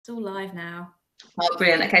It's all live now. Oh,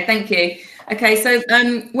 brilliant. Okay, thank you. Okay, so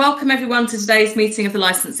welcome everyone to today's meeting of the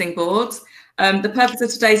Licensing Board. The purpose of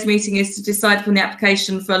today's meeting is to decide upon the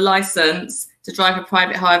application for a licence to drive a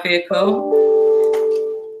private hire vehicle.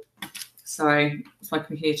 Sorry, it's my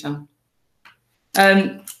computer.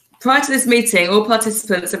 Prior to this meeting, all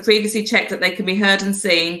participants have previously checked that they can be heard and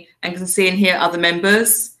seen and can see and hear other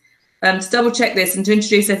members. To double check this and to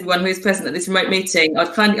introduce everyone who is present at this remote meeting,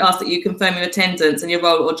 I'd kindly ask that you confirm your attendance and your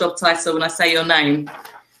role or job title when I say your name.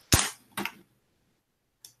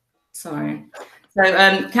 Sorry. So,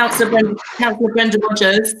 Councillor Brenda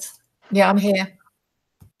Rogers. Yeah, I'm here.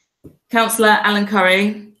 Councillor Alan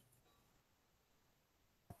Curry.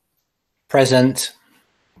 Present.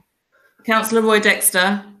 Councillor Roy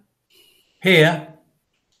Dexter. Here.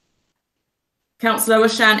 Councillor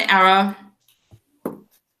Roshan Ara.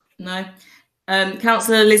 No.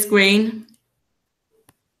 Councillor Liz Green.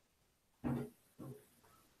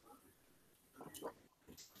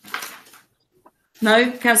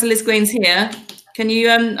 No, Councillor Liz Green's here. Can you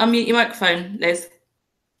unmute your microphone, Liz?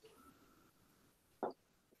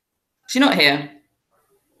 She's not here.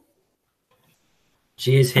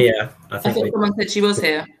 She is here. I thought someone said she was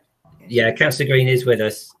here. Yeah, Councillor Green is with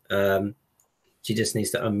us. She just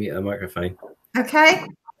needs to unmute her microphone. Okay.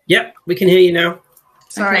 Yep, we can hear you now.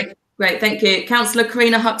 Sorry. Okay, great, thank you. Councillor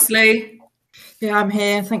Karina Huxley. Yeah, I'm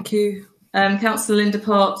here. Thank you. Councillor Linda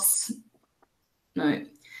Potts. No.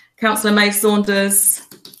 Councillor Maeve Saunders.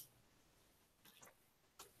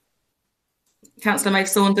 Councillor Maeve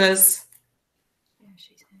Saunders. Yeah,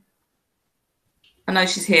 she's here. I know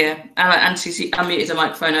she's here, and she unmuted her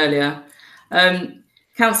microphone earlier.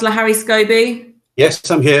 Councillor Harry Scobie.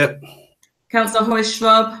 Yes, I'm here. Councillor Horace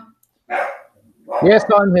Shrub. Yes,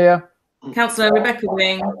 I'm here. Councillor Rebecca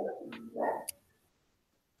Wing.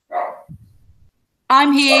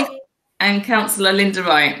 I'm here. And Councillor Linda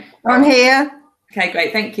Wright. I'm here. Okay,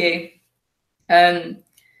 great, thank you. If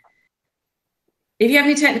you have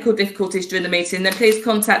any technical difficulties during the meeting, then please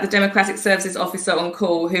contact the Democratic Services Officer on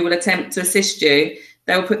call who will attempt to assist you.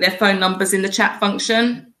 They will put their phone numbers in the chat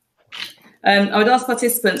function. I would ask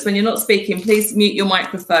participants, when you're not speaking, please mute your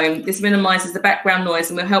microphone. This minimises the background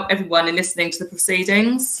noise and will help everyone in listening to the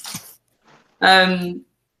proceedings.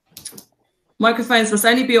 Microphones must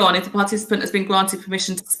only be on if the participant has been granted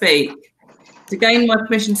permission to speak. To gain my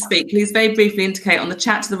permission to speak, please very briefly indicate on the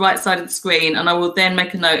chat to the right side of the screen, and I will then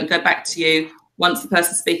make a note and go back to you once the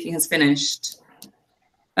person speaking has finished.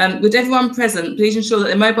 With everyone present, please ensure that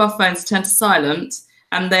their mobile phones are turned to silent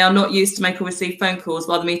and they are not used to make or receive phone calls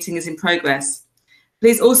while the meeting is in progress.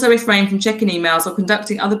 Please also refrain from checking emails or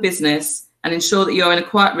conducting other business, and ensure that you are in a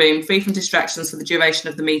quiet room free from distractions for the duration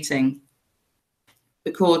of the meeting.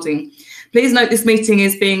 Recording. Please note this meeting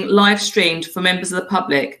is being live streamed for members of the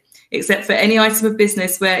public, except for any item of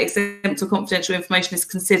business where exempt or confidential information is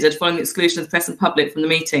considered following the exclusion of the press and public from the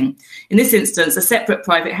meeting. In this instance, a separate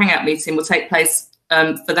private hangout meeting will take place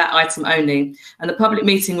for that item only, and the public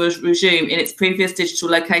meeting will resume in its previous digital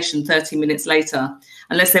location 30 minutes later,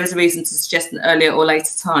 unless there is a reason to suggest an earlier or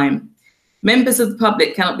later time. Members of the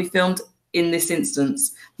public cannot be filmed in this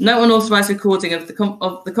instance. No unauthorised recording of the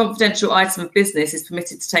confidential item of business is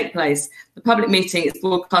permitted to take place. The public meeting is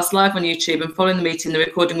broadcast live on YouTube, and following the meeting, the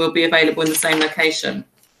recording will be available in the same location.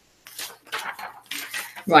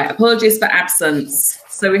 Right, apologies for absence.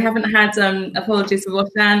 So we haven't had apologies for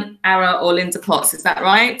Roshan, Ara or Linda Potts, is that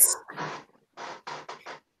right?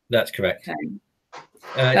 That's correct.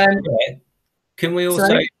 Okay. Can we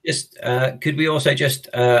also just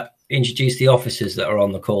introduce the officers that are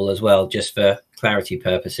on the call as well, just for clarity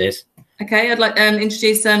purposes? Okay, I'd like to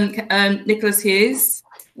introduce Nicholas Hughes,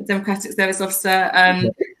 the Democratic Service Officer,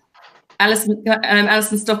 Alison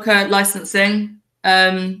Stocker, Licensing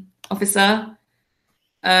Officer.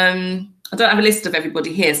 I don't have a list of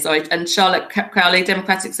everybody here, sorry, and Charlotte Crowley,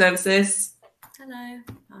 Democratic Services. Hello.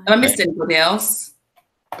 Have I missed anybody else?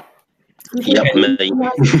 Yep, me.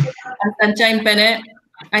 And Jane Bennett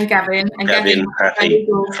and Gavin. And Gavin Happy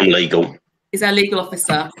from Legal. Is our legal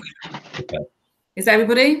officer. Is that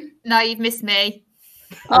everybody? No, you've missed me.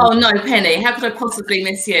 Oh no, Penny, how could I possibly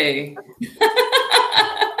miss you?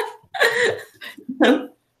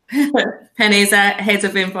 Penny is our head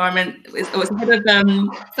of environment. Head of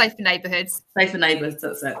Safer Neighbourhoods. Safer Neighbourhoods,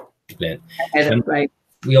 that's it. Brilliant. Okay, great.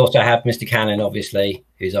 We also have Mr. Cannon, obviously,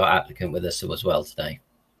 who's our applicant with us as well today.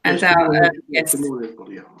 And our yes. Good morning,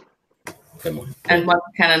 everybody. Good morning. And Michael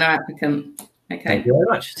Cannon, our applicant. Okay. Thank you very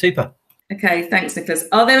much. Super. Okay, thanks, Nicholas.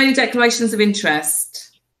 Are there any declarations of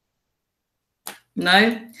interest?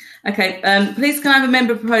 No? Okay, please can I have a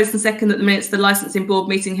member propose and second that the minutes of the licensing board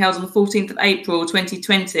meeting held on the 14th of April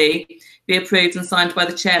 2020 be approved and signed by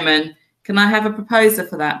the chairman? Can I have a proposer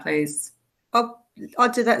for that, please?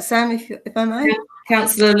 I'll do that, Sam, if I may.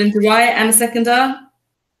 Councillor Linda Wright, and a seconder?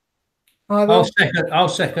 I will. I'll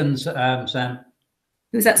second Sam.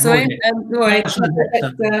 Who's that, sorry? Roy.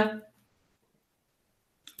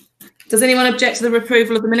 Does anyone object to the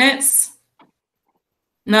approval of the minutes?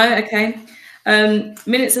 No? Okay.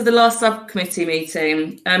 Minutes of the last subcommittee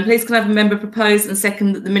meeting. Please can I have a member propose and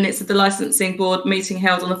second that the minutes of the licensing board meeting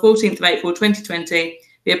held on the 14th of April 2020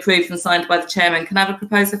 be approved and signed by the chairman? Can I have a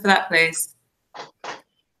proposer for that, please?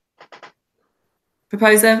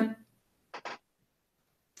 Proposer?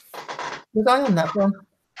 Was I on that one?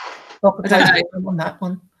 I'm on that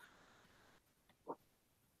one.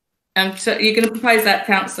 So you're going to propose that,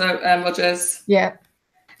 Councillor Rogers? Yeah.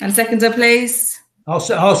 And seconder, please? I'll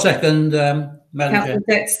second, Madam Chair. Councillor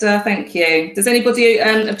Dexter, thank you. Does anybody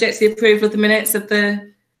object to the approval of the minutes of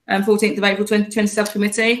the 14th of April 2020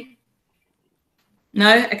 subcommittee?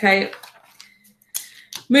 No? Okay.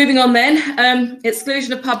 Moving on then.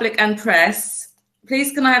 Exclusion of public and press.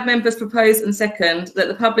 Please can I have members propose and second that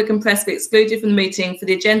the public and press be excluded from the meeting for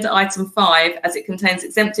the agenda item 5 as it contains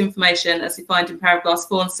exempt information as defined in paragraphs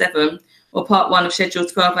 4 and 7 or part 1 of Schedule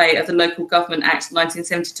 12A of the Local Government Act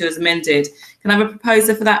 1972 as amended. Can I have a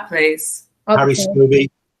proposer for that, please? Harry Scobie.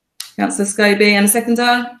 Councillor Scobie, and a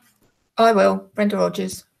seconder? I will. Brenda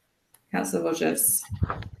Rogers. Councillor Rogers.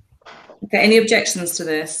 Okay, any objections to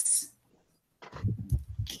this?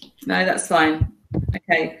 No, that's fine.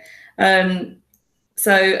 Okay.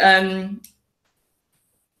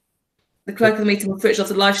 The clerk of the meeting will switch off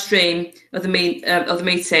the live stream of the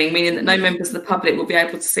meeting, meaning that no members of the public will be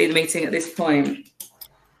able to see the meeting at this point.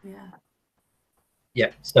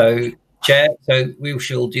 Yeah. So, Chair, so we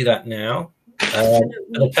shall do that now. For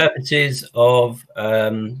the purposes of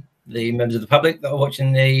the members of the public that are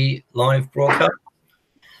watching the live broadcast,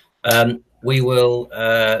 we will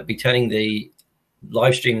be turning the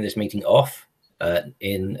live stream of this meeting off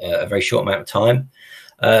in a very short amount of time.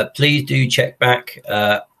 Please do check back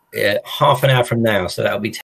half an hour from now, so that'll be